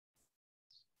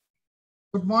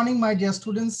Good morning, my dear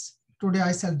students. Today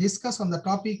I shall discuss on the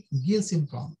topic gills in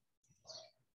prawn.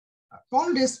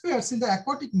 Prawn respires in the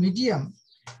aquatic medium,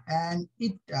 and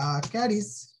it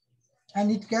carries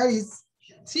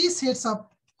three sets of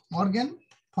organ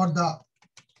for the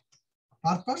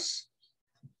purpose.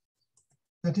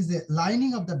 That is the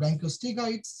lining of the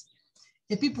branchiostegoids,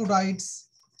 epipodites,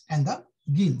 and the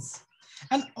gills.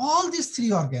 And all these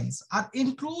three organs are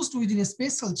enclosed within a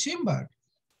special chamber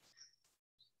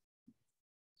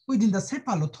within the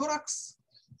cephalothorax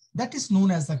that is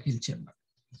known as the gill chamber.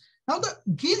 Now the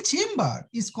gill chamber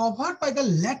is covered by the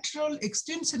lateral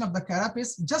extension of the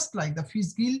carapace, just like the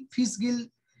fish gill. Fish gill,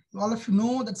 all of you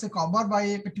know, that's covered by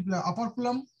a particular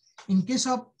operculum. In case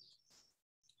of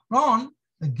prawn,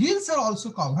 the gills are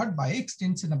also covered by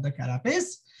extension of the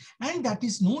carapace, and that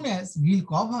is known as gill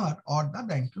cover or the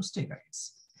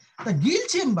branchiostegoids. The gill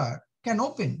chamber can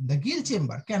open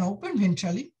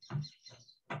ventrally,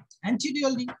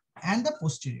 anteriorly, and the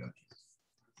posteriorly.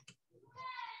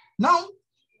 Now,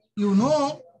 you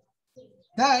know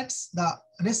that the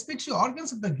respiratory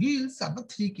organs of the gills are the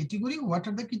three categories. What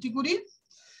are the categories?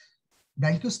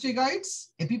 Branchiostegoids,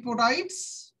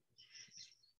 epipodites,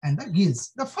 and the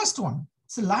gills. The first one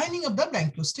is the lining of the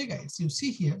branchiostegoids. You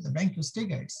see here the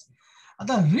branchiostegoids.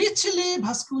 The richly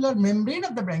vascular membrane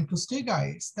of the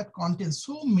branchiostegoids that contains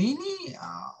so many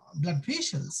blood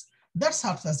vessels that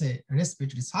serves as a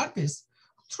respiratory surface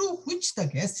through which the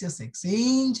gaseous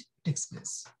exchange takes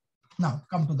place. Now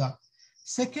come to the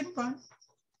second one,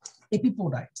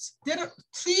 epipodites. There are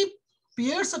three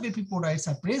pairs of epipodites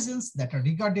are present that are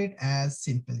regarded as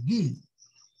simple gill,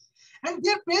 and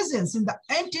their presence in the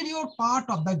anterior part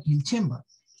of the gill chamber.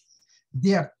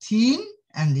 They are thin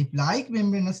and lip-like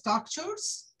membranous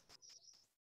structures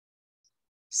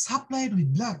supplied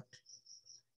with blood.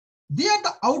 They are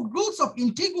the outgrowths of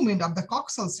integument of the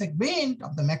coxal segment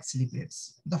of the maxillary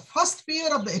plates. The first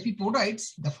pair of the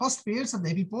epipodites,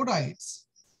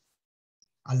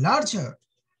 are larger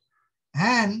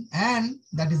and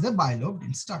that is the bilobed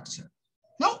in structure.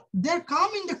 Now, they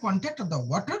come in the contact of the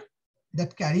water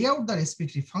that carry out the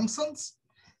respiratory functions,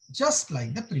 just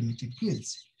like the primitive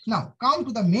gills. Now, come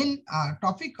to the main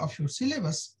topic of your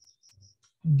syllabus,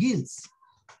 gills.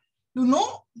 You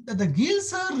know that the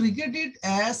gills are regarded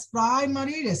as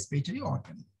primary respiratory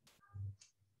organ.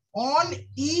 On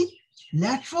each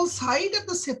lateral side of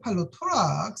the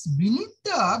cephalothorax, beneath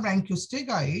the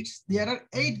branchiostegoids, there are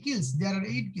 8 gills.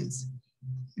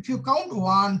 If you count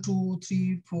 1, 2,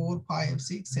 3, 4, 5,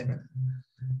 6, 7.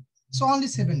 So only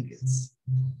 7 gills.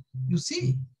 You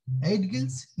see 8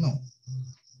 gills? No,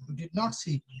 you did not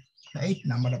see the 8th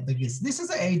number of the gills. This is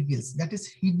the 8 gills that is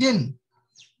hidden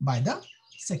by the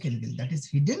second gill.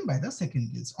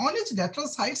 On its lateral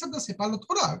sides of the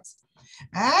cephalothorax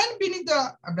and beneath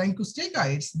the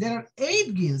branchiostegoids, there are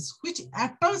 8 gills which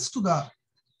attach to the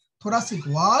thoracic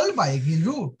wall by a gill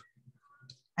root.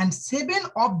 And 7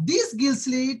 of these gill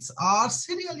slits are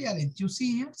serially arranged. You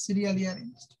see here, serially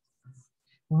arranged.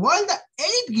 While the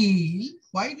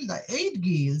 8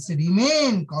 gills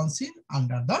remain concealed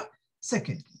under the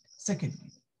second gill.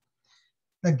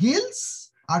 The gills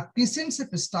are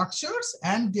crescent-shaped structures,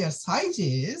 and their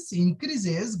sizes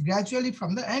increases gradually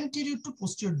from the anterior to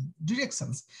posterior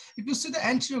directions. If you see the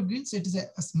anterior gills, it is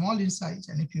a small in size,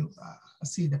 and if you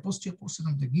see the posterior portion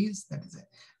of the gills, that is a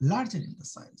larger in the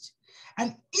size.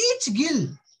 And each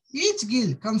gill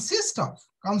consists of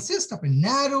a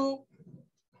narrow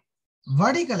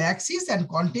vertical axis and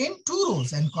contain 2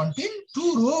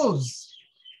 rows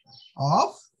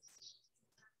of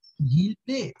gill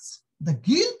plates. The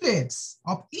gill plates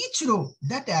of each row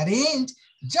that arrange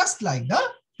just like the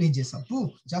pages of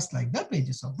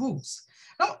books.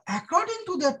 Now, according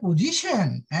to their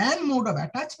position and mode of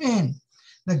attachment,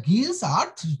 the gills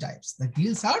are 3 types.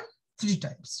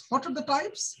 What are the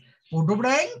types?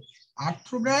 Podobranch,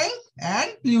 arthrobranch,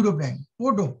 and pleurobranch.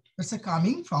 Podo, that's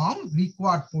coming from Greek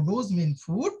word podos mean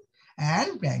foot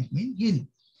and branch mean gill.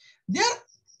 They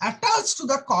are attached to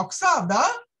the coxa of the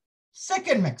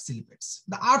second maxillary plates.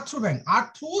 The arthrobranch,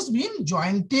 arthros mean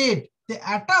jointed. They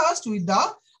attached with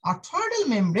the arthroidal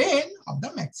membrane of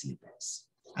the maxillary plates.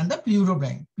 And the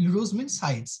pleurobranch, pleuros mean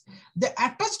sides. They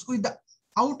attached with the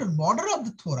outer border of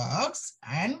the thorax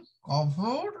and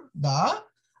covered the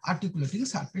articulating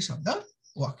surface of the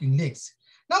walking legs.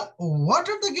 Now, what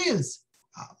are the gills?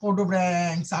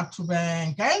 Podobranch,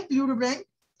 arthrobranch, and pleurobranch.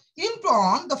 In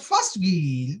prawn, the first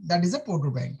gill, that is a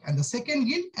podobranch, and the second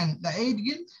gill and the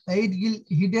 8 gill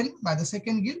hidden by the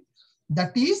second gill,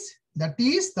 that is the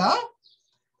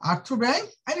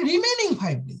arthrobranch, and remaining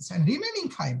 5 gills. And remaining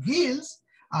 5 gills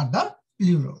are the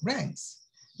pleurobranchs.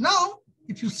 Now,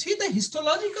 if you see the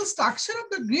histological structure of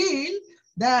the gill,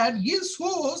 that gill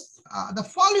shows the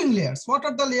following layers. What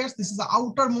are the layers? This is the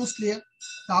outermost layer.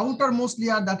 The outermost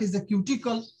layer, that is the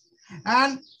cuticle.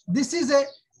 And this is a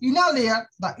inner layer.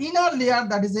 The inner layer,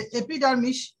 that is the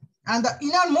epidermis. And the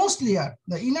innermost layer,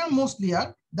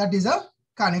 that is a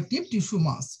connective tissue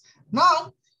mass.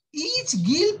 Now, each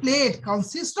gill plate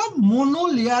consists of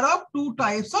monolayer of two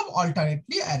types of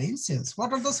alternately arranged cells.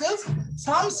 What are the cells?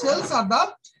 Some cells are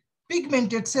the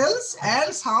pigmented cells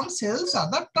and some cells are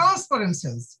the transparent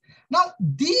cells. Now,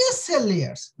 these cell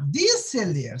layers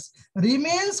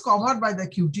remains covered by the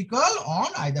cuticle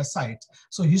on either side.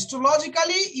 So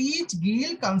histologically, each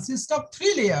gill consists of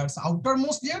three layers.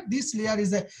 Outermost layer, this layer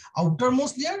is the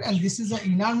outermost layer and this is the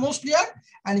innermost layer.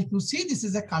 And if you see, this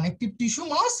is a connective tissue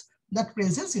mass that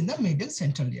presents in the middle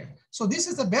central layer. So this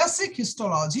is the basic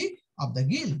histology of the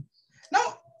gill.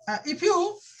 Now, if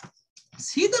you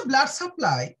see the blood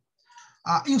supply,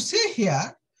 you see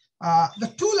here, the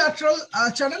two lateral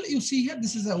channel you see here,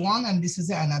 this is a one and this is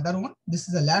another one. This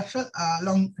is a lateral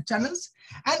long channels.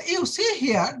 And you see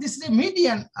here, this is a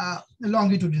median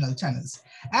longitudinal channels.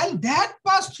 And that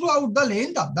pass throughout the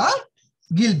length of the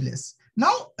gill blaze.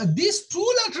 Now, these two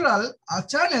lateral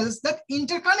channels that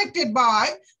interconnected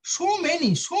by so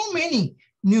many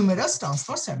numerous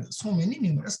transverse channels.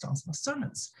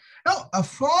 Now,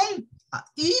 from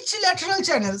each lateral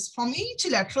channels,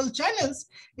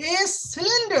 a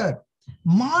cylinder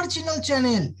marginal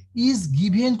channel is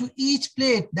given to each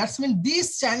plate. That's when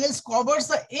these channels covers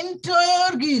the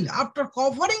entire gill. After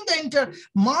covering the entire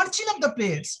margin of the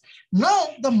plates,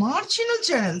 now the marginal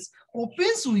channels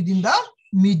opens within the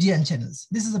median channels.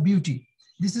 This is a beauty.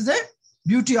 This is a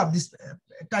beauty of this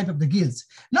type of the gills.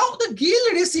 Now the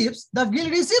gills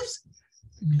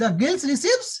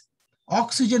receives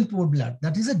oxygen poor blood.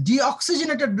 That is a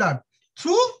deoxygenated blood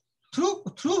through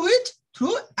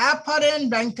afferent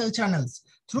branchial channels.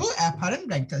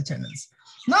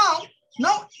 Now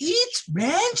each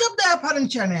branch of the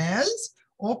afferent channels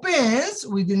opens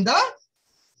within the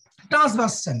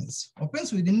transverse channels.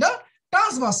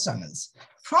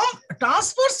 From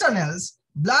transverse channels,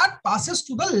 blood passes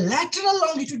to the lateral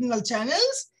longitudinal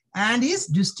channels and is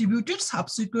distributed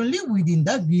subsequently within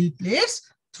the gill plates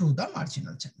through the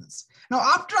marginal channels. Now,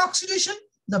 after oxidation,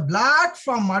 the blood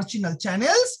from marginal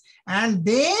channels and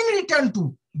then return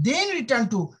to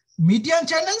median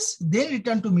channels,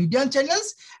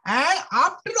 and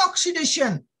after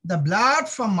oxidation, the blood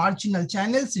from marginal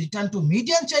channels return to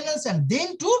median channels and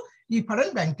then to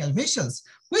efferent branchial vessels,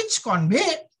 which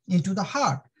convey into the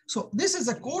heart. So this is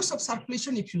a course of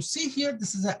circulation. If you see here,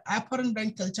 this is the afferent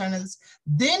branchial channels,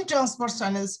 then transverse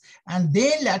channels, and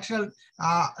then lateral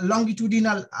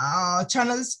longitudinal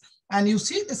channels. And you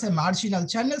see this is marginal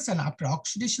channels, and after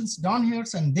oxidations down here,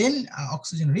 and then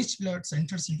oxygen-rich blood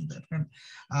enters into the afferent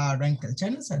branchial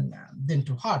channels and then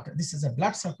to heart. This is a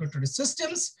blood circulatory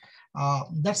systems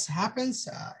that happens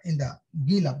in the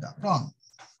gill of the prawn.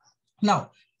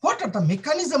 Now, what are the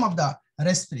mechanism of the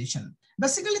respiration?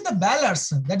 Basically, the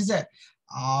ballers, that is a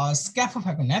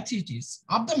scaphophagognathitis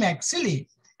of the maxillae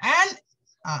and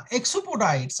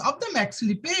exopodites of the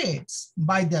maxillipates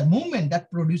by their movement that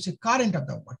produce a current of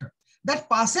the water that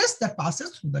passes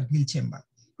through the gill chamber.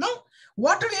 Now,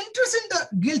 water enters in the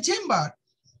gill chamber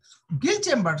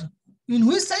in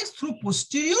which sides? Through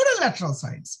posterior and lateral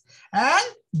sides,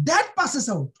 and that passes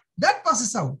out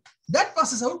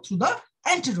through the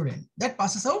anterior end. That's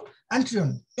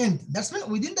when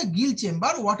within the gill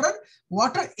chamber, water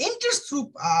enters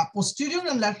through posterior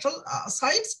and lateral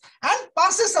sides and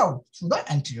passes out through the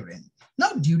anterior end.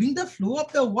 Now, during the flow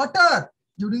of the water,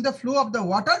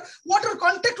 water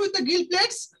contact with the gill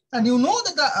plates, and you know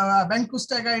that the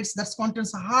bronchosteroids that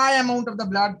contains a high amount of the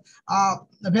blood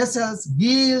vessels,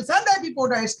 gills, and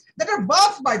epipodites that are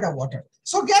buffed by the water.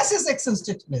 So gaseous exchange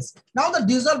takes place. Now the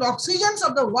dissolved oxygens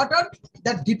of the water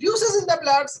that diffuses in the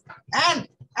blood and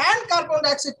carbon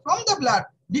dioxide from the blood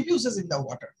diffuses in the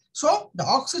water. So the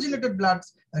oxygenated blood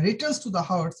returns to the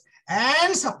hearts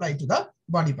and supply to the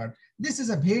body part. This is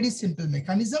a very simple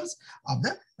mechanisms of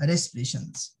the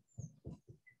respirations.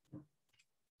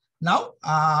 Now,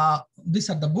 these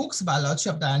are the books, Biology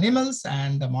of the Animals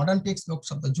and the modern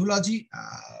textbooks of the zoology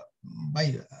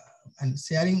and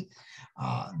sharing.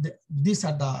 These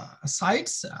are the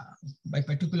sites by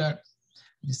particular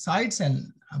the sites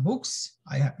and books.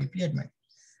 I have prepared my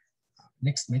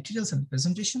next materials and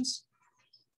presentations.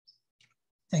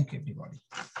 Thank you, everybody.